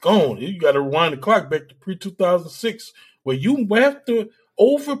 That's gone. You got to rewind the clock back to pre-2006 where you have to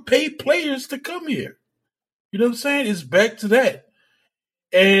overpay players to come here. You know what I'm saying? It's back to that.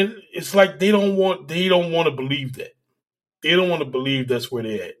 And it's like they don't want to believe that. They don't want to believe that's where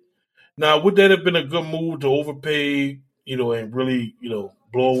they're at. Now, would that have been a good move to overpay, and really,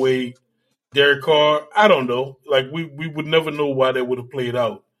 blow away Derek Carr? I don't know. Like, we would never know why that would have played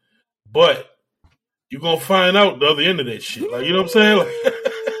out. But you're going to find out the other end of that shit. Like, you know what I'm saying? Like,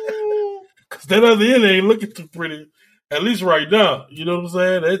 because that other end ain't looking too pretty, at least right now. You know what I'm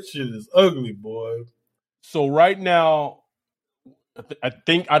saying? That shit is ugly, boy. So right now, I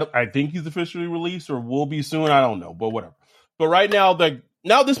think he's officially released or will be soon. I don't know, but whatever. But right now,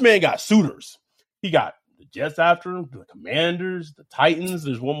 now this man got suitors. He got the Jets after him, the Commanders, the Titans.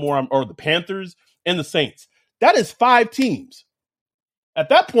 There's one more, or the Panthers and the Saints. That is 5 teams. At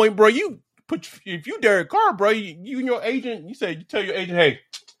that point, bro, if you Derek Carr, bro, you and your agent, you tell your agent, hey,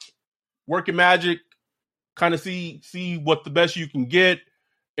 working magic, kind of see what the best you can get,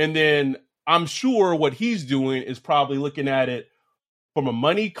 and then I'm sure what he's doing is probably looking at it from a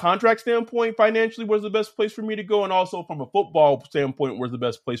money contract standpoint, financially, where's the best place for me to go? And also from a football standpoint, where's the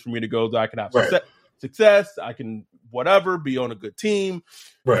best place for me to go that I can have success, I can whatever, be on a good team.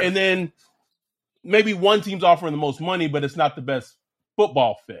 Right. And then maybe one team's offering the most money, but it's not the best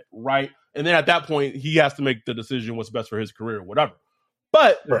football fit, right? And then at that point, he has to make the decision what's best for his career or whatever.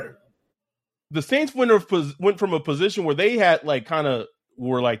 But the Saints went from a position where they had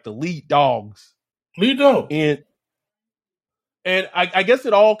were like the lead dogs. Lead dog. And I guess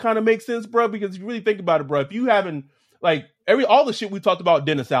it all kind of makes sense, bro, because if you really think about it, bro, if you haven't, all the shit we talked about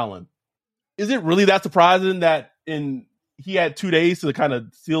Dennis Allen, is it really that surprising that he had 2 days to kind of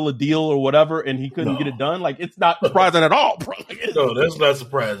seal a deal or whatever, and he couldn't get it done? Like, it's not surprising at all, bro. No, that's not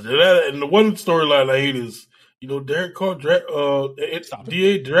surprising. And the one storyline I hate is, Derek Carr,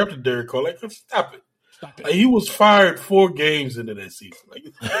 DA drafted Derek Carr. Like, stop it. Like, he was fired 4 games into that season.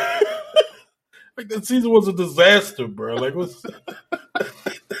 Like that season was a disaster, bro. Like, what's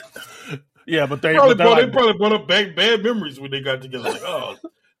yeah, but they probably brought up bad memories when they got together. Like, oh,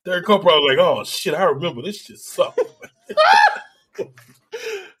 Derek Carr probably like, oh shit, I remember this shit sucked.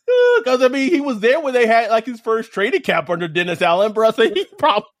 Because he was there when they had his first training camp under Dennis Allen, bro. So he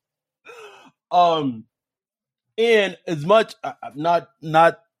probably and as much I'm not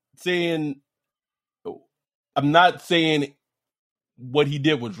saying what he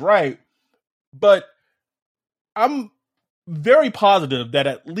did was right. But I'm very positive that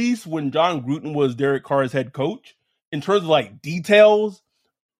at least when John Gruden was Derek Carr's head coach, in terms of details,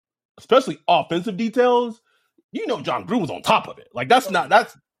 especially offensive details, John Gruden was on top of it. That's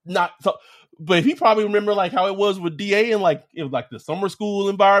not so. But if he probably remember how it was with DA and it was the summer school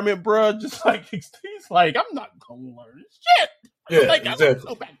environment, bro, just he's I'm not gonna learn shit. Yeah, exactly.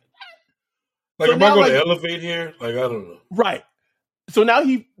 So am I going to elevate here? I don't know. Right. So now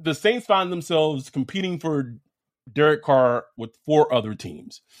the Saints find themselves competing for Derek Carr with 4 other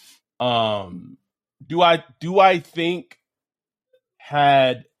teams. Do I think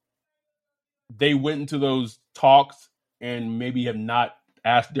had they went into those talks and maybe have not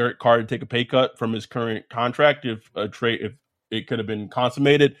asked Derek Carr to take a pay cut from his current contract if it could have been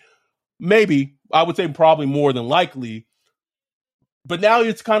consummated? Maybe. I would say probably more than likely. But now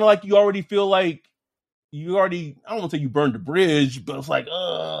it's kind of you already feel like I don't want to say you burned the bridge, but it's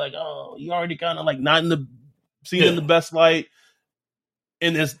you already kind of not seen in the best light.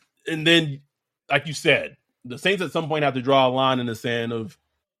 And then, like you said, the Saints at some point have to draw a line in the sand of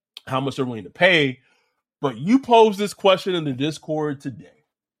how much they're willing to pay. But you posed this question in the Discord today.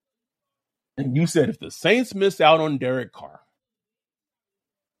 And you said, if the Saints miss out on Derek Carr,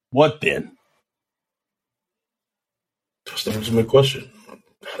 what then? That's the ultimate question.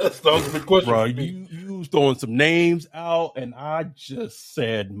 That's the ultimate question. Bro, you was throwing some names out, and I just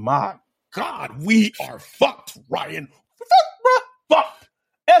said, my God, we are fucked, Ryan. Fucked. Fucked. Fucked.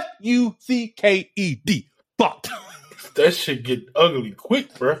 That shit get ugly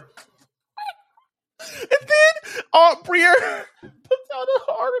quick, bro. And then Briere puts out an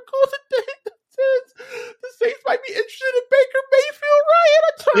article today that says the Saints might be interested in Baker Mayfield, Ryan.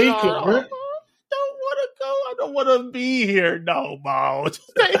 I don't want to go. I don't want to be here no more.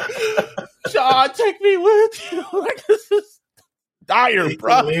 Sean, take me with you. This is dire,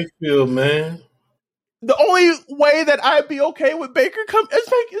 bro. Mayfield, man. The only way that I'd be okay with Baker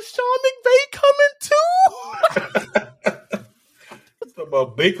is Sean McVay coming too. It's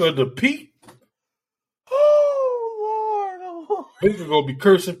about Baker the Pete. Oh Lord! Baker gonna be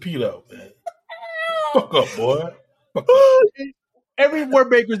cursing Pete out, man. Fuck up, boy. Everywhere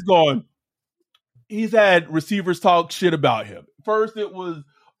Baker's gone, he's had receivers talk shit about him. First it was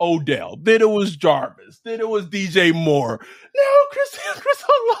Odell, then it was Jarvis, then it was DJ Moore. Now Chris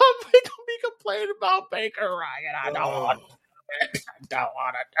Olave gonna be complaining about Baker Ryan. I don't want to.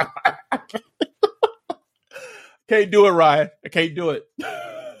 Can't do it, Ryan. I can't do it.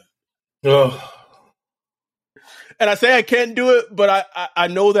 And I say I can't do it, but I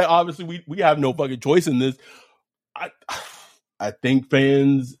know that obviously we have no fucking choice in this. I think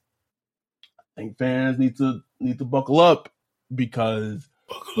fans need to buckle up, because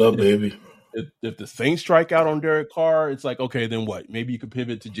buckle up, baby. If the Saints strike out on Derek Carr, it's like, okay, then what? Maybe you could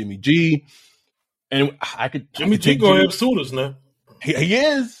pivot to Jimmy G, and Jimmy G gonna have suitors now. He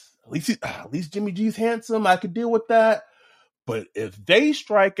is. At least Jimmy G's handsome. I could deal with that. But if they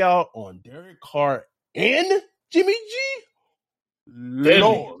strike out on Derek Carr and Jimmy G,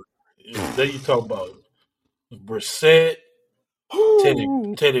 Lord. Then you talk about Brissett,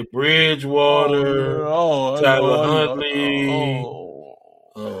 Teddy Bridgewater, Tyler Huntley.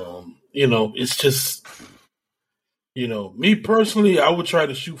 It's just, me personally, I would try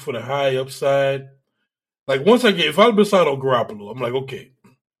to shoot for the high upside. Like, if I'd been signed on Garoppolo, I'm like, okay,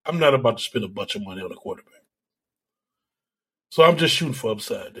 I'm not about to spend a bunch of money on a quarterback. So I'm just shooting for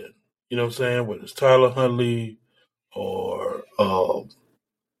upside then. You know what I'm saying? Whether it's Tyler Huntley or,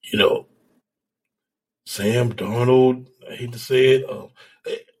 Sam Darnold. I hate to say it.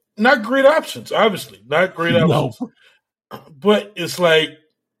 Not great options, obviously. Not great options. No. But it's like,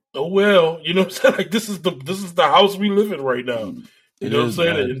 oh well, you know what I'm saying? Like, this is the house we live in right now. You know what I'm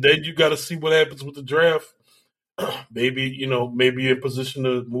saying? And then you got to see what happens with the draft. Maybe you're in position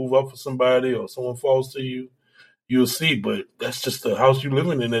to move up for somebody, or someone falls to you. You'll see, but that's just the house you're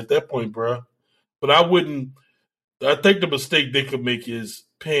living in at that point, bro. But I think the mistake they could make is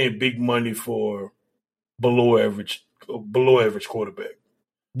paying big money for below average quarterback.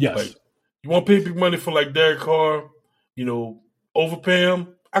 Yes. Like, you want to pay big money for like Derek Carr, overpay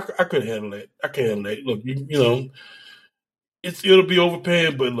him. I couldn't handle that. I can't handle that. Look, it'll be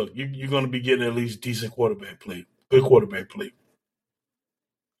overpaying, but look, you're going to be getting at least decent quarterback play, good quarterback play.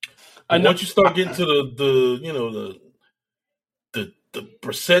 And once you start getting to the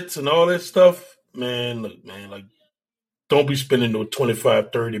Brissetts and all that stuff, man, like, don't be spending no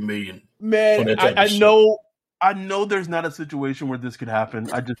 $25-30 million. Man, I know there's not a situation where this could happen.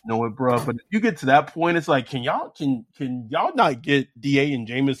 I just know it, bro. But if you get to that point, it's like, can y'all not get DA and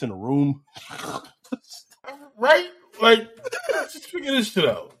Jameis in a room? Right? Like, just figure this shit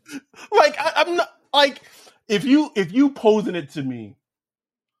out. Like, I'm not, like, if you posing it to me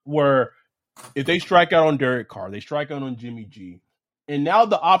where if they strike out on Derek Carr, they strike out on Jimmy G, and now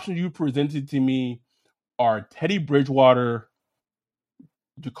the options you presented to me are Teddy Bridgewater,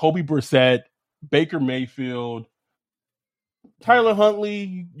 Jacoby Brissett, Baker Mayfield, Tyler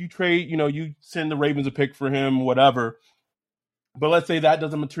Huntley, you trade, you send the Ravens a pick for him, whatever. But let's say that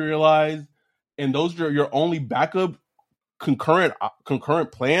doesn't materialize, and those are your only backup concurrent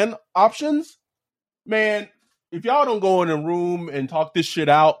plan options. Man, if y'all don't go in a room and talk this shit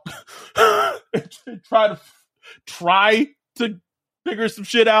out, and try to figure some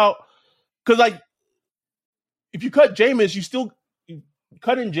shit out, because like, if you cut Jameis, you still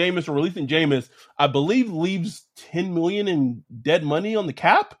cutting Jameis or releasing Jameis, I believe leaves $10 million in dead money on the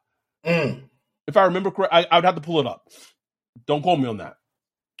cap. If I remember correct, I would have to pull it up. Don't quote me on that.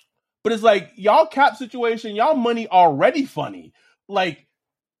 But it's like, y'all cap situation, y'all money already funny. Like,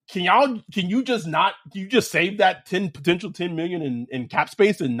 can you just save that potential $10 million in cap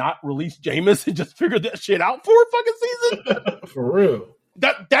space and not release Jameis and just figure that shit out for a fucking season? For real.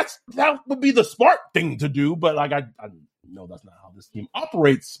 That would be the smart thing to do, but like I know that's not how this team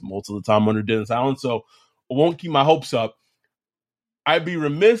operates most of the time under Dennis Allen, so I won't keep my hopes up. I'd be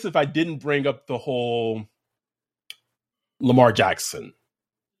remiss if I didn't bring up the whole Lamar Jackson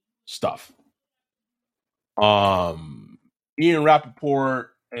stuff. Ian Rappaport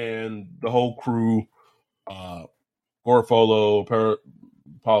and the whole crew, Gorfolo,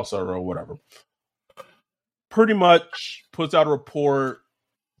 Palasaro, whatever, pretty much puts out a report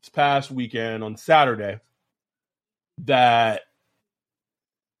this past weekend on Saturday that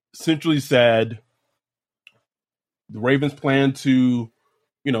essentially said the Ravens plan to,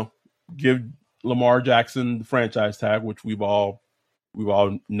 give Lamar Jackson the franchise tag, which we've all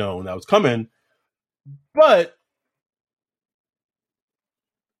known that was coming. But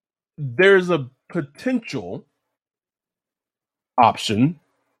there's a potential option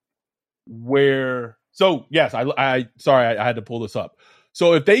where, so yes, I had to pull this up.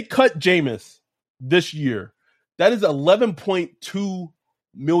 So if they cut Jameis this year, That is $11.2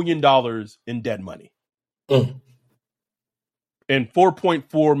 million in dead money. And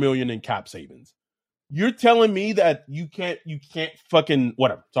 $4.4 million in cap savings. You're telling me that you can't fucking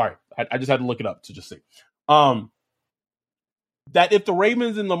whatever. Sorry. I just had to look it up to just see. That if the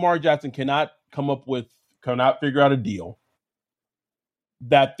Ravens and Lamar Jackson cannot figure out a deal,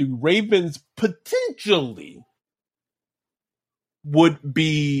 that the Ravens potentially would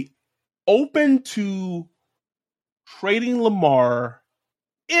be open to trading Lamar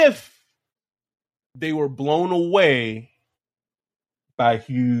if they were blown away by a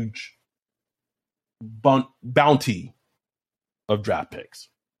huge bounty of draft picks.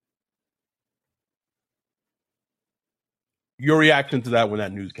 Your reaction to that when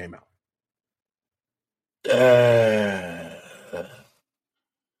that news came out?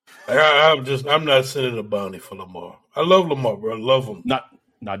 I'm not sending a bounty for Lamar. I love Lamar, bro. I love him.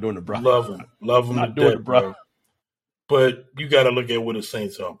 Not doing it, bro. Love him. Not doing it, bro. But you got to look at what the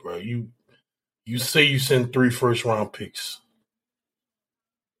Saints are, bro. You say you send 3 first-round picks,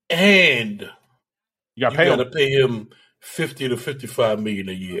 and you got to pay him $50 to $55 million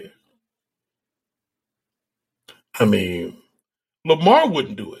a year. I mean, Lamar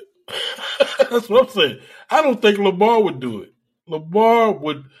wouldn't do it. That's what I'm saying. I don't think Lamar would do it. Lamar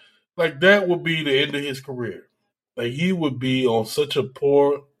would, that would be the end of his career. He would be on such a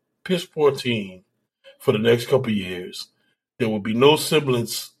piss poor team for the next couple of years. There would be no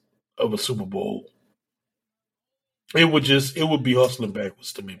semblance of a Super Bowl. It would be hustling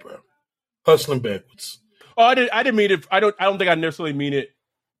backwards to me, bro. Hustling backwards. Oh, I didn't mean it. I don't think I necessarily mean it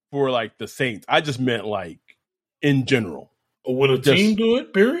for the Saints. I just meant in general. Or would a team do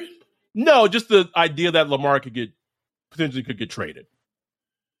it? Period. No, just the idea that Lamar potentially could get traded.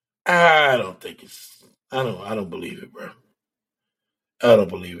 I don't think I don't believe it, bro. I don't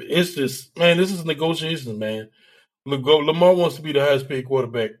believe it. It's just, man, this is negotiations, man. Lamar wants to be the highest paid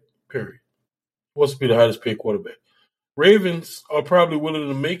quarterback, period. Wants to be the highest paid quarterback. Ravens are probably willing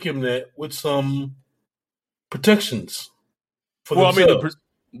to make him that with some protections for themselves.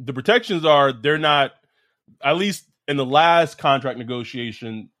 The protections are they're not, at least in the last contract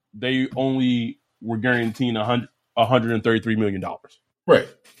negotiation, they only were guaranteeing $133 million. Right.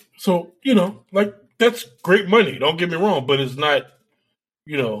 So, that's great money. Don't get me wrong, but it's not,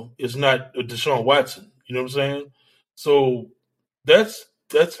 it's not a Deshaun Watson. You know what I'm saying? So that's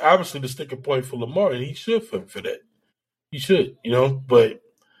obviously the sticking point for Lamar, and he should for that. He should, but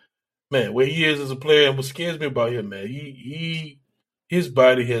man, where he is as a player and what scares me about him, man, his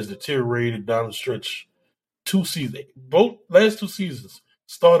body has deteriorated down the stretch. 2 seasons, both last 2 seasons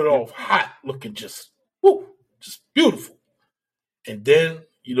started off hot, looking just beautiful. And then,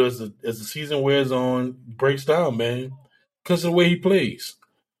 as the season wears on, breaks down, man, because of the way he plays.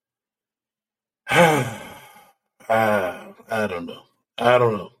 I don't know. I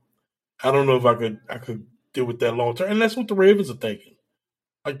don't know if I could deal with that long term. And that's what the Ravens are thinking.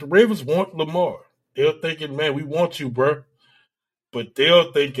 The Ravens want Lamar. They're thinking, man, we want you, bro. But they're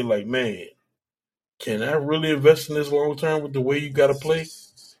thinking, man, can I really invest in this long term with the way you got to play?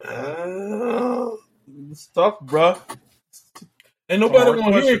 It's tough, bro. And nobody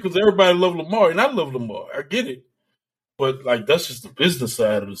want to hear it because everybody love Lamar, and I love Lamar. I get it. But, that's just the business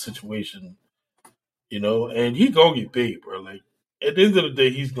side of the situation, and he going to get paid, bro. At the end of the day,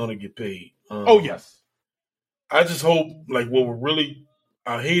 he's going to get paid. Yes. I just hope,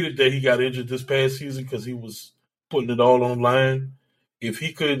 I hated that he got injured this past season because he was putting it all online. If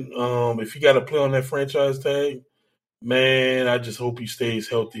he could, if he got to play on that franchise tag, man, I just hope he stays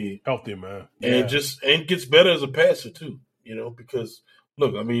healthy. Healthy, man. Yeah. And gets better as a passer, too, because,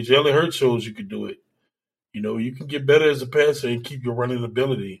 look, Jalen Hurts shows you can do it. You can get better as a passer and keep your running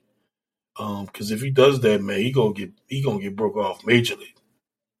ability. Because if he does that, man, he gonna get broke off majorly.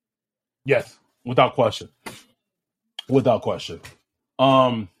 Yes, without question. Without question.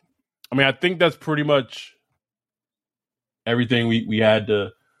 I think that's pretty much everything we had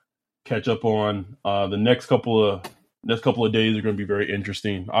to catch up on. The next couple of days are going to be very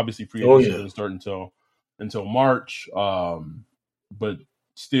interesting. Obviously, free agency doesn't start until March. But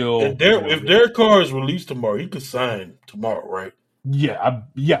still, if Derek Carr is released tomorrow, he could sign tomorrow, right? Yeah. I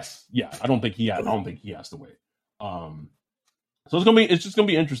don't think he has to wait. So it's just gonna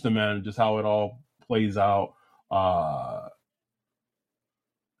be interesting, man. Just how it all plays out.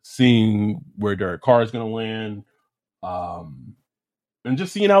 Seeing where Derek Carr is gonna land. And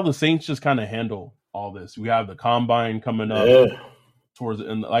just seeing how the Saints just kind of handle all this. We have the combine coming up towards the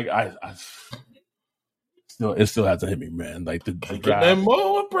end. It still hasn't hit me, man. The get that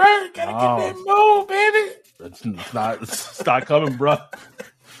mold, bro. Gotta get that mold, baby. It's not coming, bro.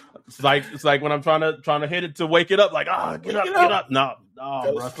 It's like when I'm trying to hit it to wake it up. Like, get up. No,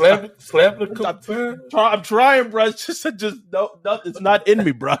 bro. Slap it a couple times. I'm trying, bro. It's just no, it's not in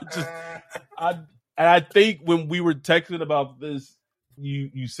me, bro. I think when we were texting about this,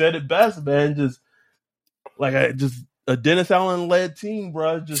 you said it best, man. Just like a Dennis Allen led team,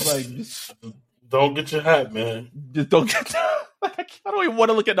 bro. Just don't get your hat, man. Just don't get. I don't even want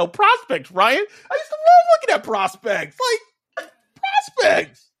to look at no prospects, Ryan. I used to love looking at prospects. Like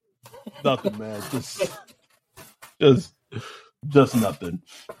prospects. Nothing, man. Just nothing.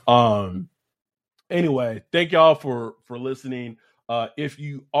 Anyway, thank y'all for listening. If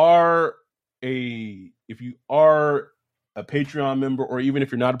you are a Patreon member, or even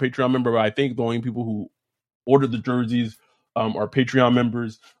if you're not a Patreon member, I think the only people who order the jerseys are Patreon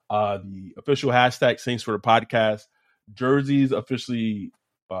members. The official hashtag Saints for the Podcast jerseys officially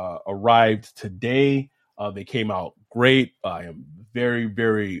arrived today. They came out great. I am very,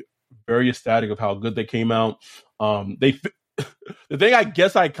 very, very ecstatic of how good they came out. The thing I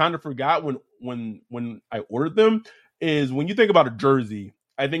guess I kind of forgot when I ordered them is when you think about a jersey,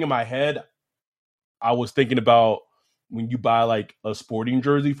 I think in my head I was thinking about when you buy like a sporting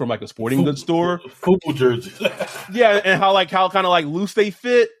jersey from like a sporting goods store, football jersey. Yeah, and how kind of like loose they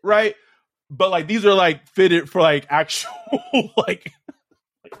fit, right? But like these are like fitted for like actual like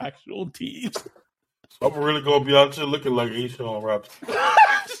actual teams. So I'm really gonna be out here looking like Ashawn Robinson.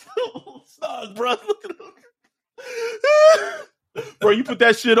 Stop, bro. Bro, you put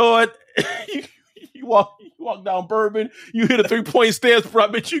that shit on. You walk down Bourbon. You hit a 3-point stance, bro. I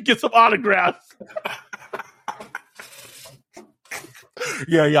bet you get some autographs.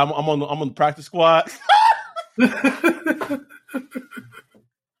 Yeah. I'm on the practice squad.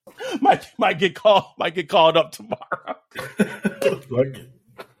 might get called up tomorrow.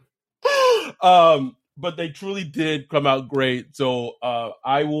 But they truly did come out great. So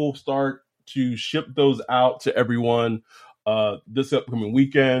I will start to ship those out to everyone this upcoming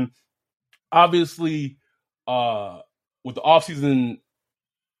weekend. Obviously, with the offseason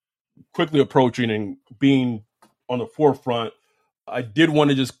quickly approaching and being on the forefront, I did want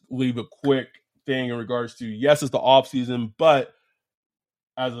to just leave a quick thing in regards to, yes, it's the offseason, but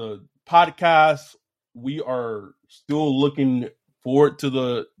as a podcast, we are still looking forward to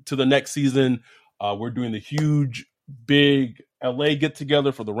the next season. We're doing the huge, big LA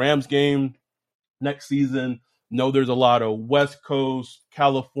get-together for the Rams game next season. Know there's a lot of West Coast,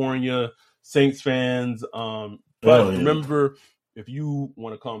 California Saints fans. But remember, if you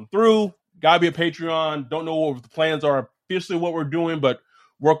want to come through, gotta be a Patreon. Don't know what the plans are officially what we're doing, but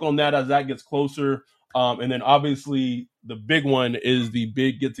work on that as that gets closer. And then obviously the big one is the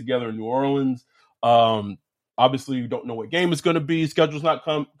big get together in New Orleans. Obviously we don't know what game it's going to be. Schedule's not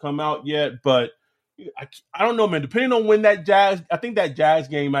come out yet, but I don't know, man. Depending on when I think that Jazz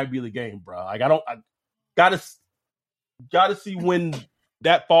game might be the game, bro. Like I gotta see when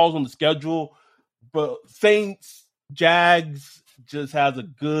that falls on the schedule. But Saints, Jags just has a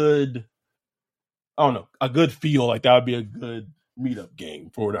good feel. Like that would be a good meetup game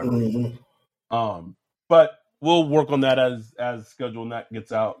for whatever reason. But we'll work on that as schedule and that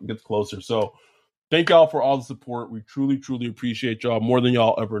gets closer. So thank y'all for all the support. We truly, truly appreciate y'all more than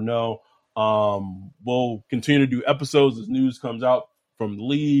y'all ever know. We'll continue to do episodes as news comes out from the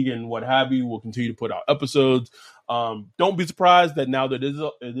league and what have you. We'll continue to put out episodes. Don't be surprised that now that it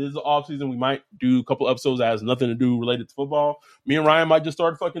is the off season, we might do a couple episodes that has nothing to do related to football. Me and Ryan might just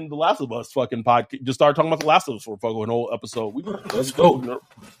start fucking The Last of Us fucking podcast. Just start talking about The Last of Us for fucking an whole episode. Let's go. Whatever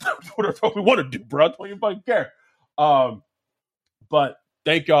the fuck we want to do, bro. Don't even fucking care. But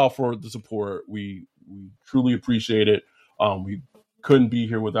thank y'all for the support. We truly appreciate it. We couldn't be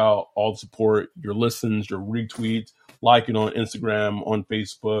here without all the support, your listens, your retweets, liking on Instagram, on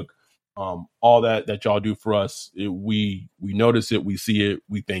Facebook, all that y'all do for us. We notice it, we see it,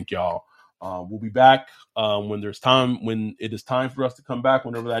 we thank y'all. We'll be back when it is time for us to come back,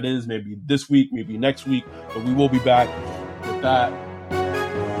 whenever that is, maybe this week, maybe next week, but we will be back. With that,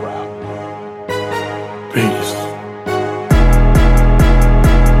 we're out. Peace.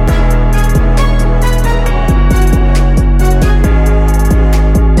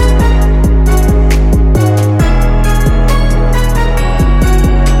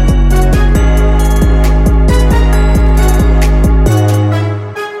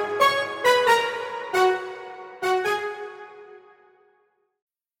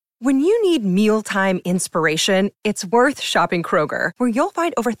 When you need mealtime inspiration, it's worth shopping Kroger, where you'll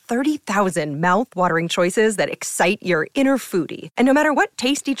find over 30,000 mouth-watering choices that excite your inner foodie. And no matter what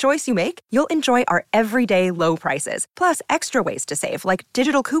tasty choice you make, you'll enjoy our everyday low prices, plus extra ways to save, like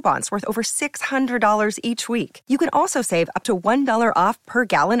digital coupons worth over $600 each week. You can also save up to $1 off per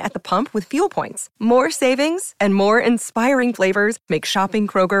gallon at the pump with fuel points. More savings and more inspiring flavors make shopping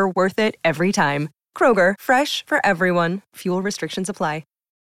Kroger worth it every time. Kroger, fresh for everyone. Fuel restrictions apply.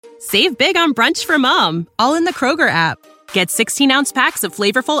 Save big on brunch for mom, all in the Kroger app. Get 16-ounce packs of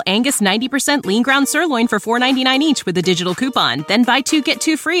flavorful Angus 90% lean ground sirloin for $4.99 each with a digital coupon. Then buy 2, get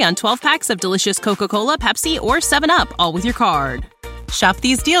 2 free on 12 packs of delicious Coca-Cola, Pepsi, or 7-Up, all with your card. Shop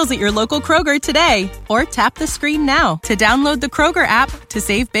these deals at your local Kroger today, or tap the screen now to download the Kroger app to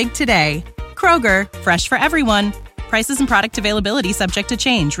save big today. Kroger, fresh for everyone. Prices and product availability subject to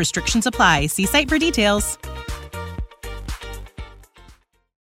change. Restrictions apply. See site for details.